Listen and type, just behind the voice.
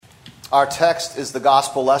Our text is the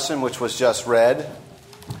gospel lesson which was just read.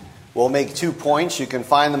 We'll make 2 points. You can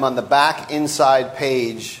find them on the back inside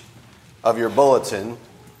page of your bulletin.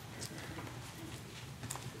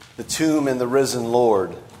 The tomb and the risen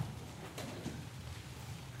Lord.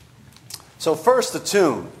 So first, the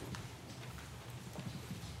tomb.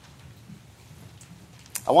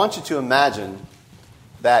 I want you to imagine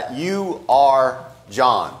that you are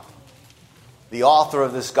John, the author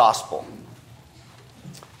of this gospel.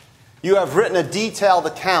 You have written a detailed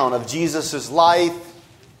account of Jesus' life,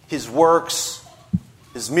 his works,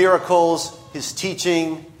 his miracles, his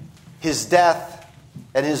teaching, his death,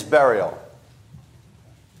 and his burial.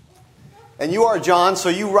 And you are John, so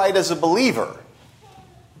you write as a believer,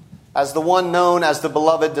 as the one known as the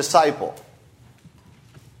beloved disciple.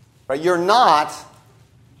 Right? You're not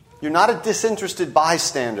a disinterested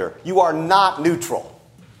bystander. You are not neutral.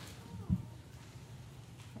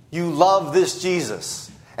 You love this Jesus.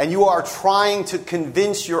 And you are trying to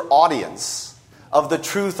convince your audience of the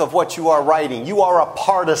truth of what you are writing. You are a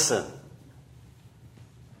partisan.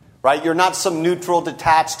 Right? You're not some neutral,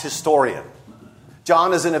 detached historian.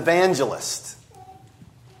 John is an evangelist.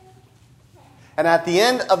 And at the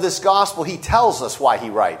end of this gospel, he tells us why he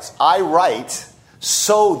writes. I write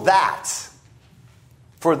so that,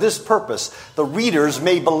 for this purpose, the readers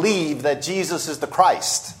may believe that Jesus is the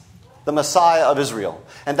Christ, the Messiah of Israel.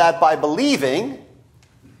 And that by believing,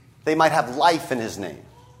 they might have life in his name.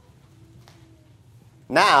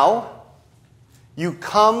 Now, you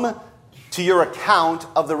come to your account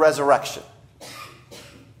of the resurrection.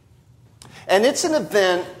 And it's an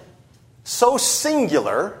event so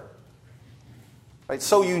singular, right,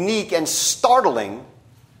 so unique and startling,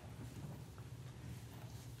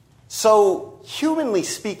 so humanly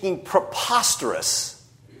speaking preposterous,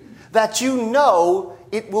 that you know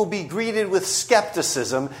it will be greeted with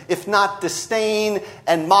skepticism, if not disdain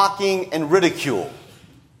and mocking and ridicule.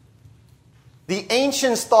 The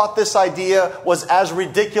ancients thought this idea was as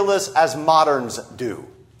ridiculous as moderns do.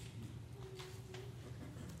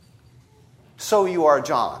 So you are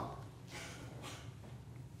John.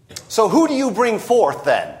 So who do you bring forth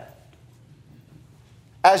then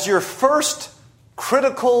as your first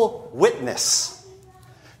critical witness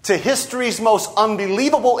to history's most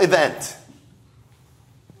unbelievable event?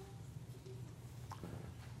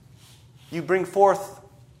 You bring forth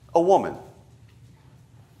a woman.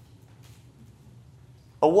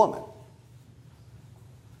 A woman.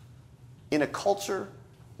 In a culture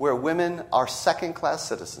where women are second-class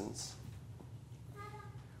citizens,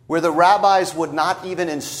 where the rabbis would not even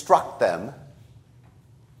instruct them,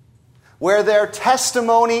 where their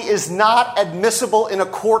testimony is not admissible in a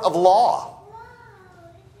court of law.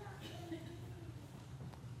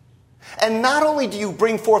 And not only do you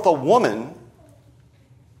bring forth a woman,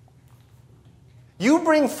 you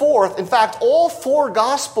bring forth, in fact, all 4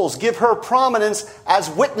 Gospels give her prominence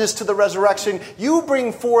as witness to the resurrection. You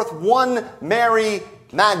bring forth one Mary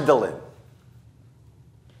Magdalene.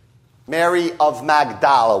 Mary of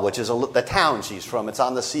Magdala, which is the town she's from. It's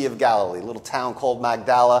on the Sea of Galilee, a little town called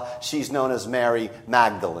Magdala. She's known as Mary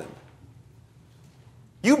Magdalene.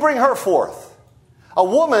 You bring her forth. A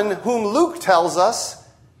woman whom Luke tells us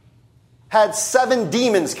had 7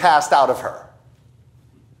 demons cast out of her.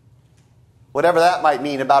 Whatever that might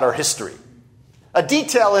mean about her history. A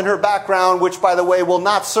detail in her background which, by the way, will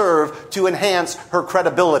not serve to enhance her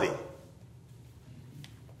credibility.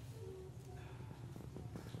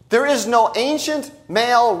 There is no ancient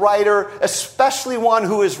male writer, especially one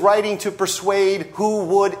who is writing to persuade, who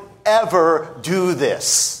would ever do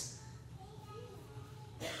this.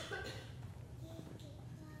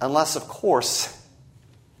 Unless, of course,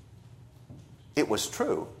 it was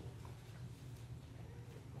true.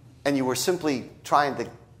 And you were simply trying to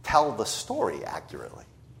tell the story accurately.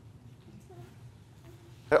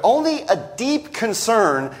 Only a deep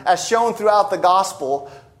concern, as shown throughout the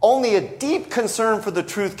gospel, only a deep concern for the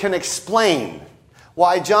truth can explain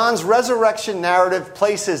why John's resurrection narrative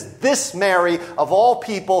places this Mary, of all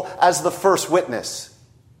people, as the first witness.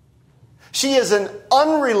 She is an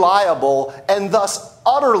unreliable and thus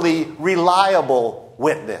utterly reliable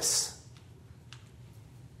witness.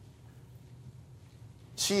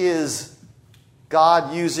 She is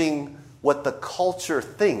God using what the culture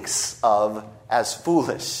thinks of as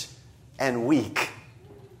foolish and weak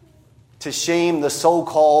to shame the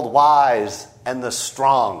so-called wise and the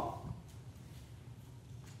strong.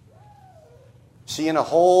 She and a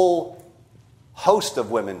whole host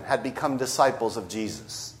of women had become disciples of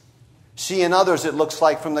Jesus. She and others, it looks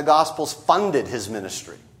like from the Gospels, funded his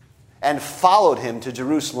ministry and followed him to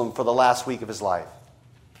Jerusalem for the last week of his life.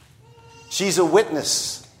 She's a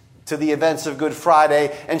witness to the events of Good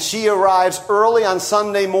Friday, and she arrives early on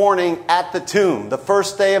Sunday morning at the tomb, the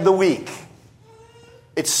first day of the week.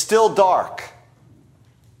 It's still dark.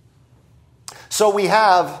 So we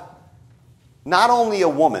have not only a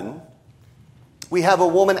woman, we have a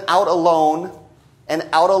woman out alone, and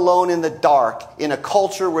out alone in the dark, in a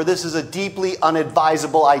culture where this is a deeply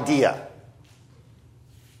unadvisable idea.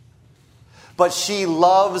 But she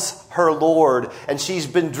loves her Lord, and she's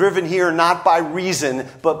been driven here not by reason,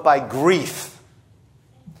 but by grief.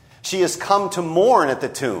 She has come to mourn at the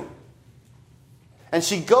tomb. And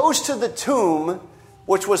she goes to the tomb,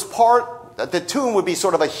 which was the tomb would be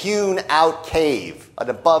sort of a hewn out cave, an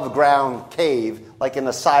above ground cave, like in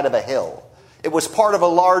the side of a hill. It was part of a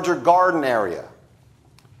larger garden area.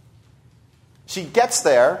 She gets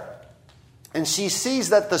there, and she sees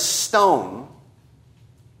that the stone,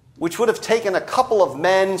 which would have taken a couple of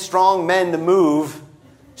men, strong men, to move,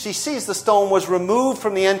 she sees the stone was removed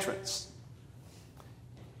from the entrance.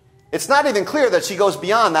 It's not even clear that she goes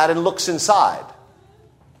beyond that and looks inside.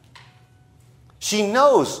 She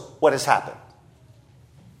knows what has happened.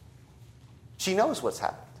 She knows what's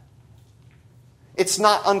happened. It's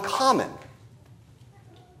not uncommon.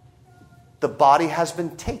 The body has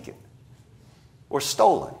been taken or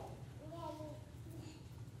stolen.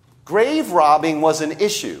 Grave robbing was an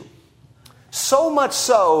issue. So much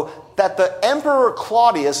so that the Emperor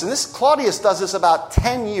Claudius, and Claudius does this about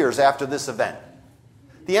 10 years after this event.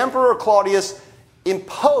 The Emperor Claudius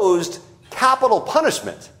imposed capital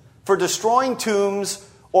punishment for destroying tombs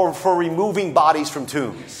or for removing bodies from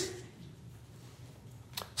tombs.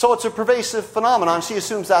 So it's a pervasive phenomenon. She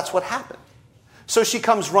assumes that's what happened. So she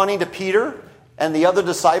comes running to Peter and the other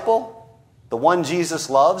disciple, the one Jesus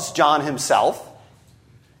loves, John himself.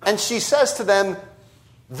 And she says to them,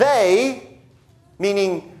 they,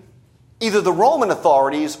 meaning either the Roman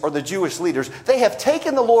authorities or the Jewish leaders, they have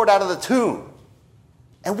taken the Lord out of the tomb.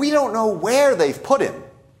 And we don't know where they've put him.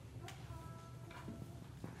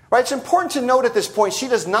 Right? It's important to note at this point, she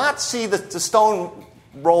does not see the stone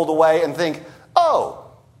rolled away and think,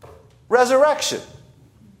 oh, resurrection.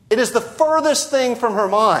 It is the furthest thing from her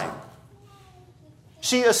mind.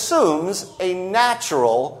 She assumes a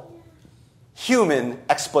natural human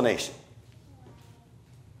explanation.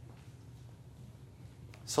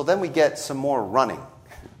 So then we get some more running.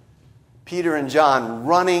 Peter and John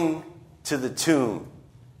running to the tomb.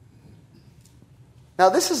 Now,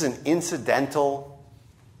 this is an incidental,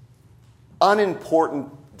 unimportant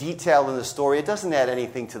detail in the story. It doesn't add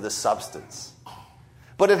anything to the substance.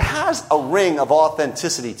 But it has a ring of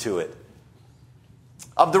authenticity to it,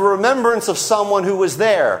 of the remembrance of someone who was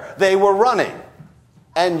there. They were running.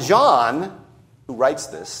 And John, who writes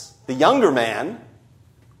this, the younger man,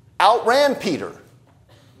 outran Peter.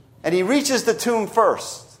 And he reaches the tomb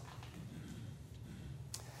first.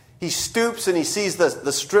 He stoops and he sees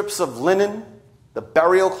the strips of linen, the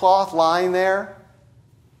burial cloth lying there.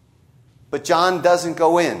 But John doesn't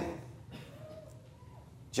go in.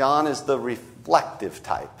 John is the reflective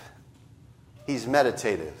type. He's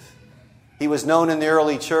meditative. He was known in the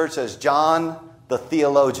early church as John the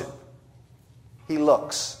theologian. He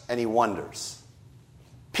looks and he wonders.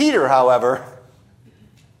 Peter, however,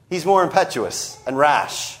 he's more impetuous and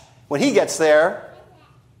rash. When he gets there,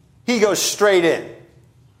 he goes straight in.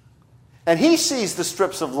 And he sees the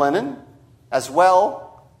strips of linen as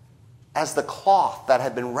well as the cloth that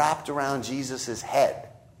had been wrapped around Jesus' head.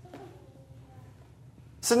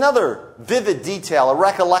 It's another vivid detail, a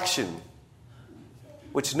recollection,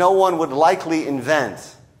 which no one would likely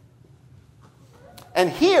invent. And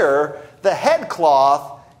here, the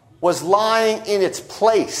headcloth was lying in its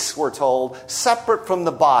place, we're told, separate from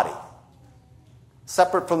the body.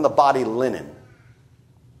 Separate from the body linen.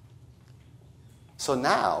 So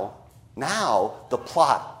now the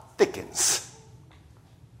plot thickens.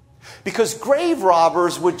 Because grave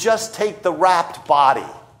robbers would just take the wrapped body.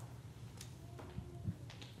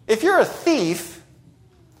 If you're a thief,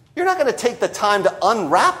 you're not going to take the time to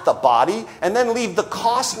unwrap the body and then leave the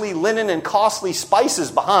costly linen and costly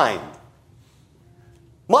spices behind.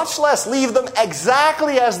 Much less leave them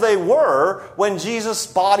exactly as they were when Jesus'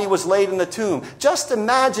 body was laid in the tomb. Just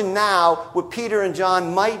imagine now what Peter and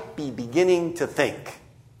John might be beginning to think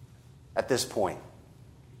at this point.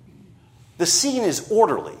 The scene is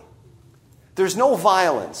orderly. There's no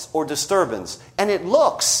violence or disturbance. And it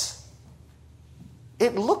looks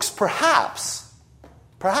perhaps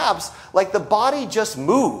like the body just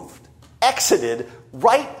moved, exited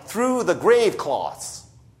right through the grave cloths.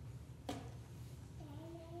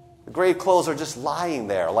 The grave clothes are just lying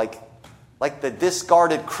there like the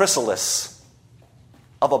discarded chrysalis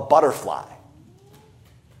of a butterfly.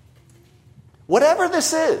 whatever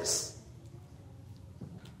this is,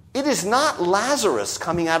 it is not Lazarus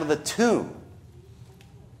coming out of the tomb.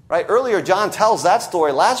 Right? Earlier, John tells that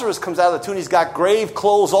story. Lazarus comes out of the tomb. He's got grave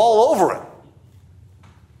clothes all over him.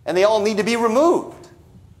 And they all need to be removed.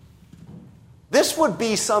 This would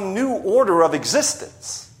be some new order of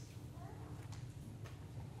existence.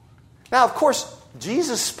 Now, of course,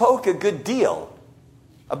 Jesus spoke a good deal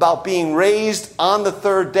about being raised on the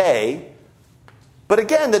third day. But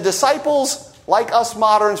again, the disciples, like us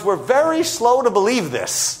moderns, were very slow to believe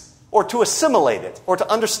this, or to assimilate it, or to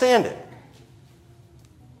understand it.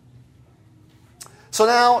 So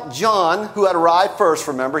now, John, who had arrived first,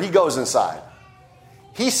 remember, he goes inside.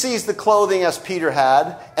 He sees the clothing as Peter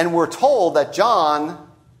had, and we're told that John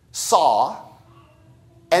saw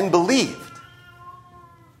and believed.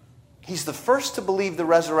 He's the first to believe the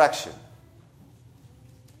resurrection.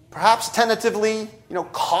 Perhaps tentatively,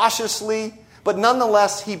 cautiously, but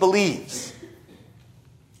nonetheless, he believes.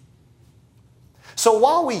 So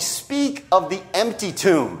while we speak of the empty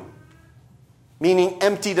tomb, meaning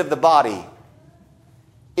emptied of the body,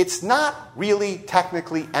 it's not really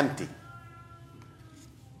technically empty.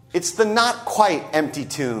 It's the not quite empty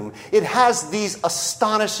tomb. It has these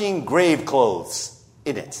astonishing grave clothes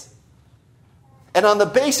in it. And on the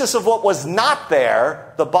basis of what was not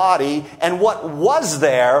there, the body, and what was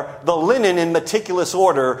there, the linen in meticulous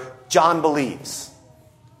order, John believes.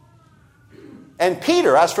 And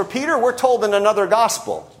Peter, as for Peter, we're told in another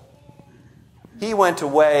gospel, he went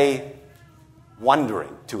away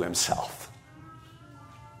wondering to himself.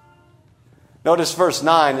 Notice verse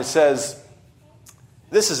 9, it says,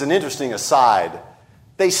 this is an interesting aside.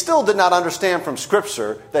 They still did not understand from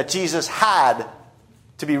Scripture that Jesus had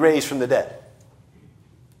to be raised from the dead.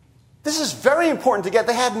 This is very important to get.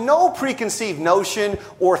 They had no preconceived notion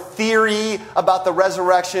or theory about the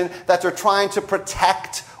resurrection that they're trying to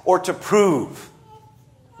protect or to prove.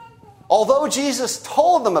 Although Jesus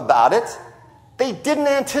told them about it, they didn't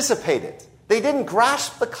anticipate it. They didn't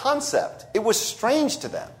grasp the concept. It was strange to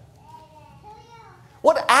them.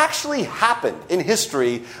 What actually happened in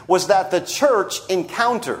history was that the church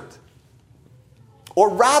encountered, or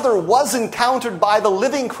rather was encountered by the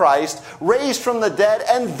living Christ, raised from the dead,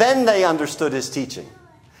 and then they understood his teaching.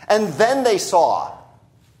 And then they saw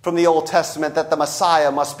from the Old Testament that the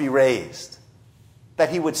Messiah must be raised, that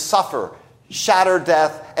he would suffer, shatter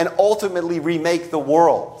death, and ultimately remake the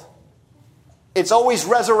world. It's always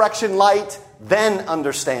resurrection light, then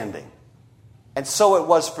understanding. And so it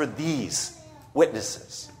was for these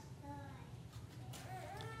witnesses.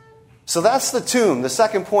 So that's the tomb. The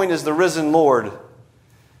second point is the risen Lord.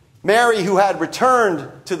 Mary, who had returned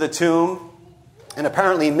to the tomb and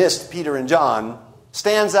apparently missed Peter and John,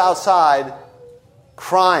 stands outside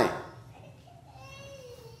crying.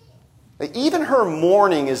 Even her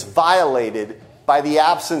mourning is violated by the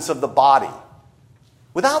absence of the body.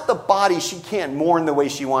 Without the body, she can't mourn the way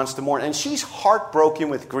she wants to mourn, and she's heartbroken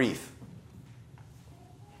with grief.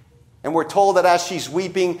 And we're told that as she's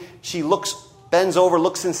weeping, she bends over,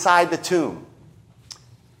 looks inside the tomb.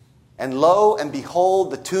 And lo and behold,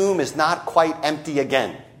 the tomb is not quite empty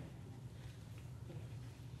again.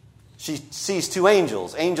 She sees two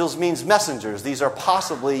angels. Angels means messengers. These are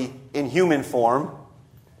possibly in human form,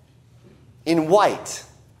 in white,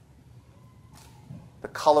 the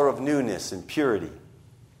color of newness and purity.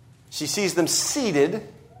 She sees them seated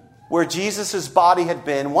where Jesus' body had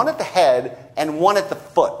been, one at the head and one at the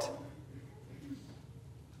foot.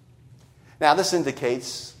 Now, this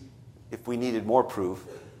indicates, if we needed more proof,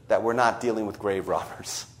 that we're not dealing with grave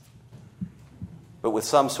robbers, but with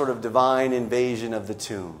some sort of divine invasion of the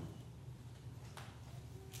tomb.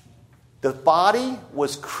 The body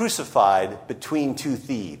was crucified between two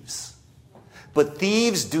thieves, but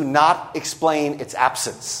thieves do not explain its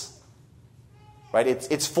absence. Right?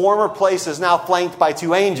 Its former place is now flanked by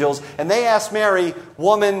two angels, and they ask Mary,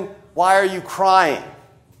 "Woman, why are you crying?"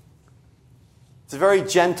 It's a very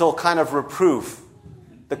gentle kind of reproof.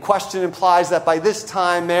 The question implies that by this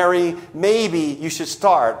time, Mary, maybe you should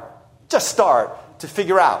just start to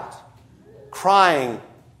figure out. Crying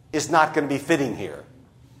is not going to be fitting here.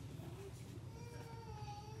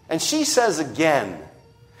 And she says again,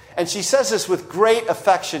 and she says this with great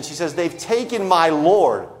affection, she says, "They've taken my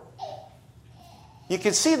Lord." You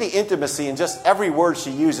can see the intimacy in just every word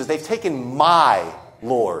she uses. They've taken my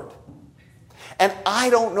Lord. And I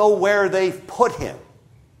don't know where they've put him.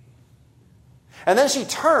 And then she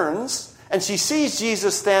turns and she sees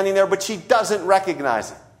Jesus standing there, but she doesn't recognize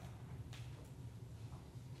him.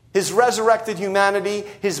 His resurrected humanity,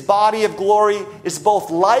 his body of glory, is both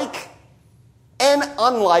like and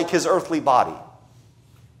unlike his earthly body.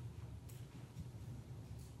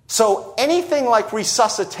 So anything like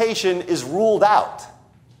resuscitation is ruled out,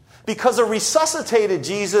 because a resuscitated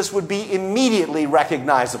Jesus would be immediately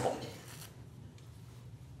recognizable.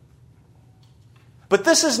 But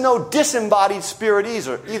this is no disembodied spirit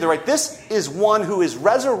either, right? This is one who is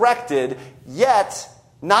resurrected, yet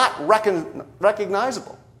not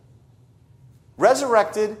recognizable.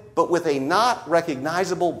 Resurrected, but with a not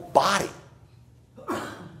recognizable body.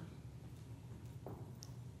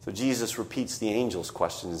 So Jesus repeats the angel's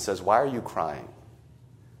question and says, why are you crying?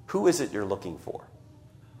 Who is it you're looking for?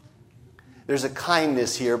 There's a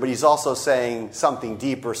kindness here, but he's also saying something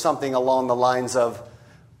deeper, something along the lines of,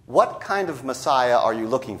 what kind of Messiah are you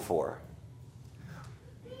looking for?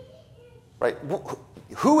 Right?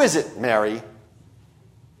 Who is it, Mary,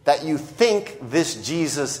 that you think this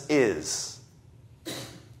Jesus is?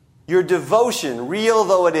 Your devotion, real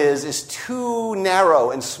though it is too narrow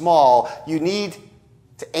and small. You need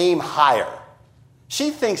to aim higher.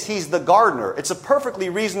 She thinks he's the gardener. It's a perfectly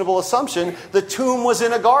reasonable assumption. The tomb was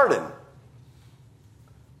in a garden.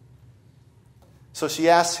 So she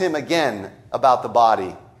asks him again about the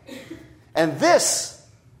body. And this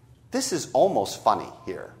is almost funny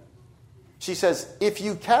here. She says, if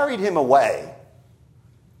you carried him away,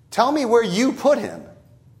 tell me where you put him,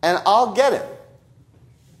 and I'll get him.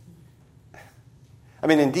 I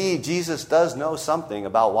mean, indeed, Jesus does know something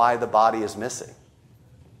about why the body is missing,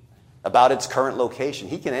 about its current location.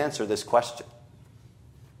 He can answer this question.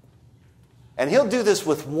 And he'll do this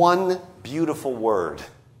with one beautiful word.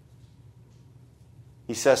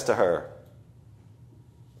 He says to her,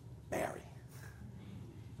 Mary.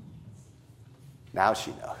 Now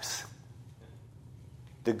she knows.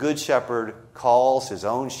 The Good Shepherd calls his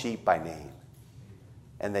own sheep by name,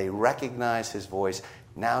 and they recognize his voice.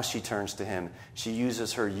 Now she turns to him. She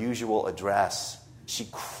uses her usual address. She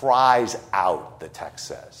cries out, the text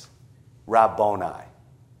says, Rabboni,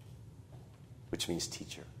 which means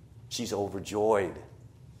teacher. She's overjoyed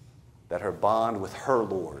that her bond with her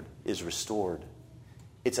Lord is restored.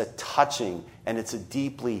 It's a touching and it's a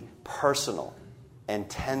deeply personal and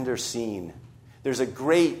tender scene. There's a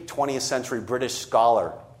great 20th century British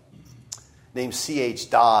scholar named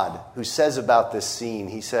C.H. Dodd who says about this scene,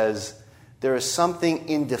 he says, there is something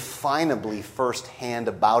indefinably firsthand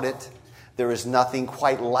about it. There is nothing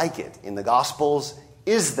quite like it in the Gospels.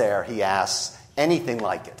 Is there, he asks, anything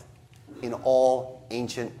like it in all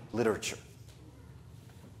ancient literature?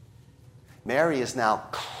 Mary is now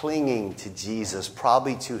clinging to Jesus,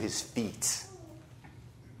 probably to his feet.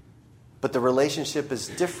 But the relationship is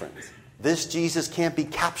different. This Jesus can't be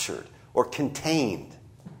captured or contained.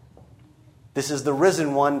 This is the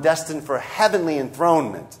risen one destined for heavenly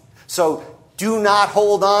enthronement. So do not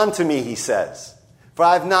hold on to me, he says, for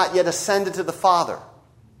I have not yet ascended to the Father.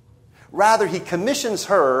 Rather, he commissions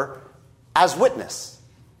her as witness.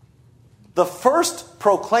 The first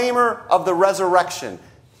proclaimer of the resurrection,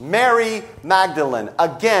 Mary Magdalene.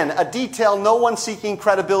 Again, a detail no one seeking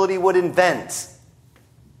credibility would invent.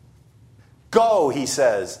 Go, he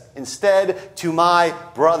says, instead to my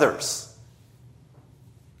brothers.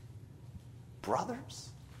 Brothers?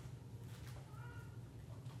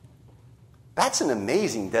 That's an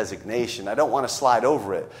amazing designation. I don't want to slide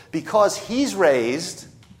over it. Because he's raised,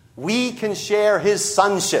 we can share his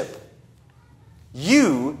sonship.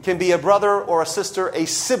 You can be a brother or a sister, a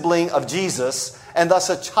sibling of Jesus, and thus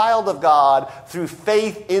a child of God through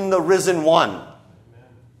faith in the risen one.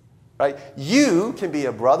 Right? You can be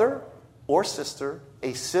a brother or sister,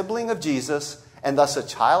 a sibling of Jesus, and thus a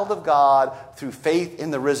child of God through faith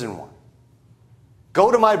in the risen one.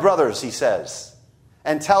 Go to my brothers, he says,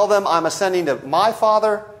 and tell them I'm ascending to my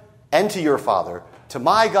Father and to your Father, to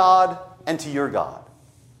my God and to your God.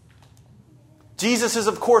 Jesus is,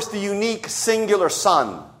 of course, the unique singular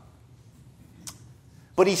Son.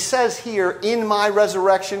 But he says here, in my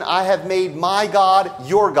resurrection, I have made my God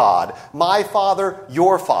your God, my Father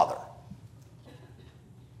your Father.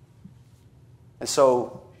 And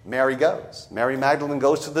so Mary goes. Mary Magdalene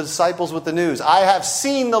goes to the disciples with the news. I have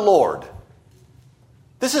seen the Lord.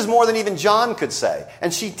 This is more than even John could say.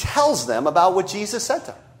 And she tells them about what Jesus said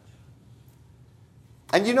to her.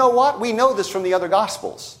 And you know what? We know this from the other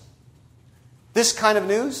Gospels. This kind of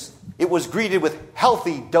news, it was greeted with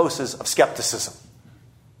healthy doses of skepticism.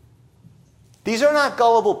 These are not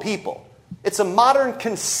gullible people. It's a modern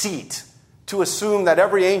conceit to assume that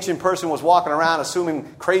every ancient person was walking around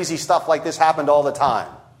assuming crazy stuff like this happened all the time.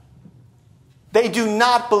 They do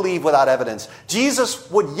not believe without evidence. Jesus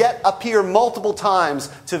would yet appear multiple times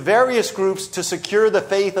to various groups to secure the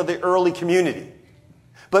faith of the early community.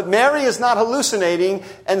 But Mary is not hallucinating,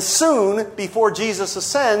 and soon, before Jesus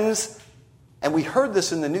ascends, and we heard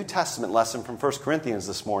this in the New Testament lesson from 1 Corinthians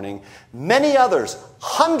this morning, many others,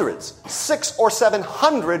 hundreds, 600 or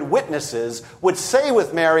 700 witnesses would say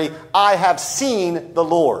with Mary, I have seen the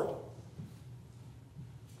Lord.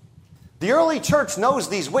 The early church knows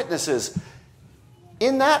these witnesses.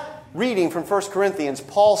 In that reading from 1 Corinthians,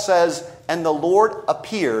 Paul says, and the Lord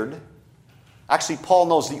appeared. Actually, Paul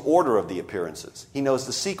knows the order of the appearances. He knows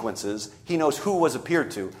the sequences. He knows who was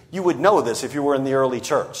appeared to. You would know this if you were in the early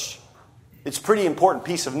church. It's a pretty important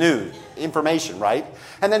piece of news, information, right?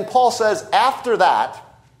 And then Paul says, after that,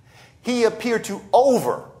 he appeared to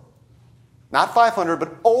over, not 500,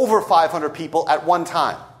 but over 500 people at one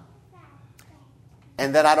time.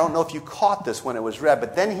 And then I don't know if you caught this when it was read,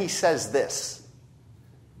 but then he says this,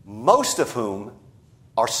 most of whom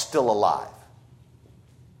are still alive,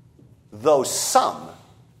 though some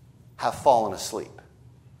have fallen asleep.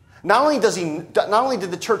 Not only did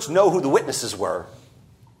the church know who the witnesses were,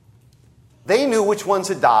 they knew which ones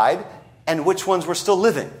had died and which ones were still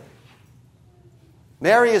living.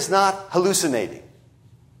 Mary is not hallucinating.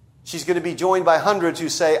 She's going to be joined by hundreds who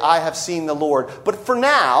say, I have seen the Lord. But for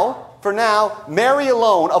now, Mary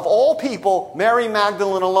alone, of all people, Mary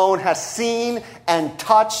Magdalene alone has seen and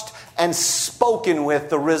touched and spoken with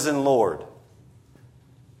the risen Lord.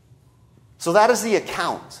 So that is the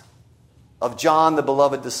account of John, the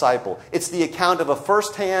beloved disciple. It's the account of a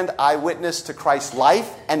first-hand eyewitness to Christ's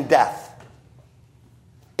life and death.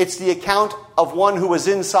 It's the account of one who was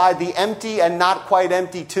inside the empty and not quite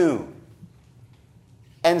empty tomb.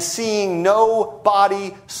 And seeing no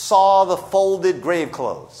body, saw the folded grave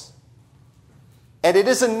clothes. And it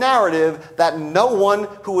is a narrative that no one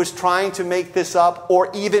who is trying to make this up or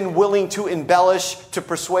even willing to embellish to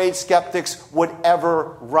persuade skeptics would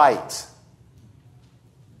ever write.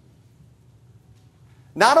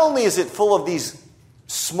 Not only is it full of these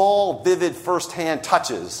small, vivid, first-hand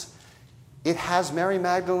touches, it has Mary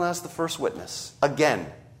Magdalene as the first witness.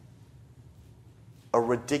 Again, a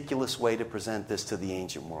ridiculous way to present this to the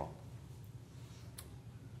ancient world.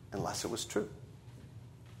 Unless it was true.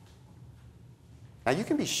 Now you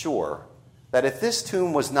can be sure that if this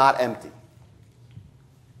tomb was not empty,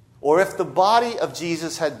 or if the body of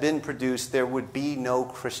Jesus had been produced, there would be no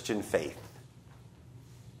Christian faith.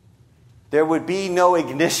 There would be no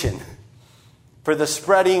ignition for the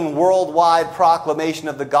spreading worldwide proclamation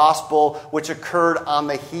of the gospel which occurred on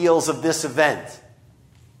the heels of this event.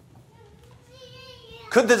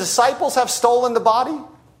 Could the disciples have stolen the body?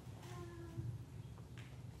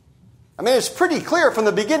 I mean, it's pretty clear from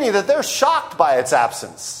the beginning that they're shocked by its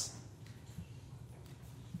absence.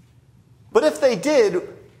 But if they did,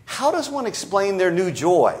 how does one explain their new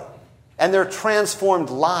joy and their transformed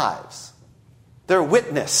lives, their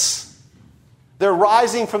witness? They're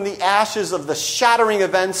rising from the ashes of the shattering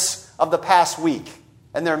events of the past week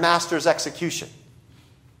and their master's execution.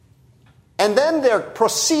 And then they're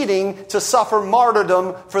proceeding to suffer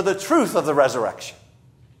martyrdom for the truth of the resurrection.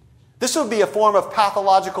 This would be a form of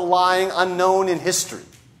pathological lying unknown in history.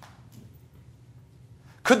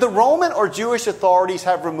 Could the Roman or Jewish authorities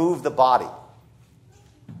have removed the body?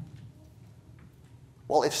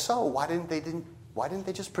 Well, if so, why didn't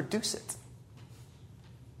they just produce it?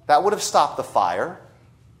 That would have stopped the fire,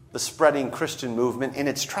 the spreading Christian movement in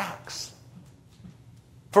its tracks.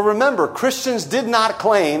 For remember, Christians did not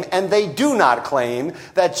claim, and they do not claim,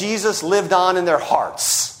 that Jesus lived on in their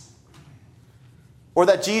hearts, or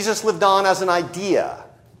that Jesus lived on as an idea,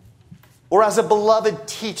 or as a beloved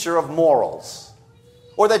teacher of morals,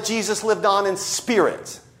 or that Jesus lived on in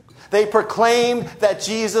spirit. They proclaimed that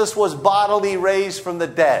Jesus was bodily raised from the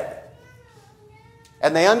dead.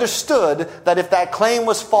 And they understood that if that claim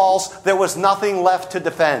was false, there was nothing left to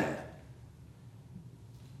defend.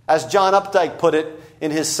 As John Updike put it in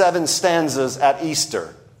his 7 stanzas at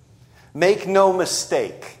Easter, make no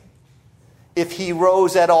mistake, if he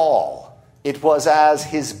rose at all, it was as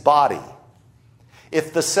his body.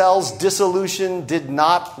 If the cell's dissolution did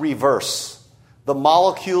not reverse, the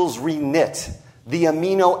molecules reknit, the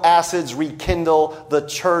amino acids rekindle, the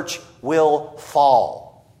church will fall.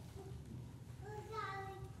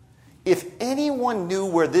 If anyone knew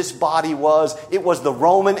where this body was, it was the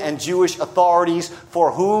Roman and Jewish authorities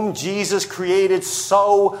for whom Jesus created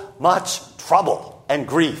so much trouble and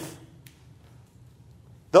grief.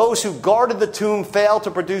 Those who guarded the tomb failed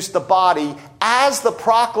to produce the body as the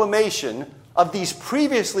proclamation of these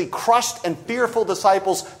previously crushed and fearful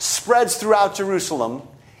disciples spreads throughout Jerusalem.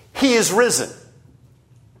 He is risen.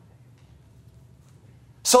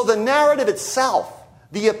 So the narrative itself,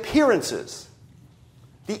 the appearances,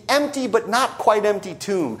 the empty but not quite empty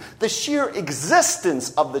tomb, the sheer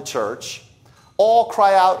existence of the church, all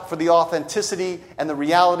cry out for the authenticity and the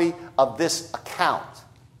reality of this account.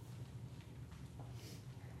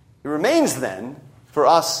 It remains then for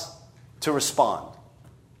us to respond.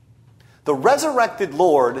 The resurrected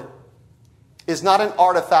Lord is not an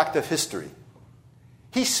artifact of history.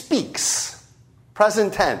 He speaks,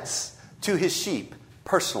 present tense, to his sheep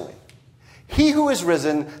personally. He who is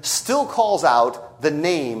risen still calls out the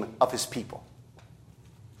name of his people.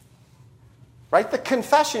 Right? The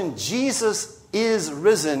confession, Jesus is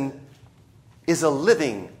risen, is a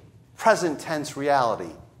living, present tense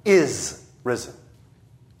reality. Is risen.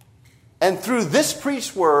 And through this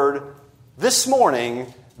preached word, this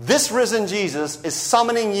morning, this risen Jesus is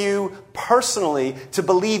summoning you personally to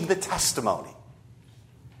believe the testimony.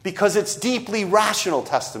 Because it's deeply rational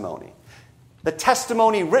testimony. The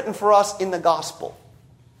testimony written for us in the gospel.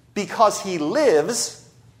 Because he lives,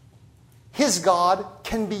 his God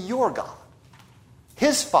can be your God.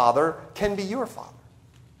 His Father can be your Father.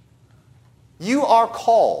 You are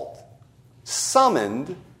called,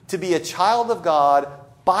 summoned to be a child of God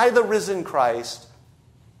by the risen Christ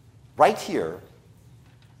right here,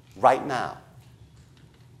 right now.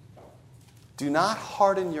 Do not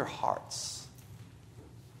harden your hearts.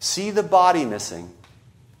 See the body missing.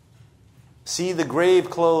 See the grave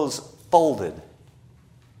clothes folded.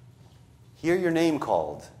 Hear your name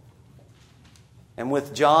called. And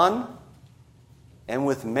with John and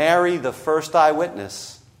with Mary, the first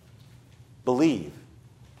eyewitness, believe.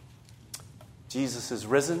 Jesus is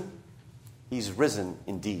risen. He's risen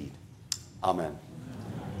indeed. Amen.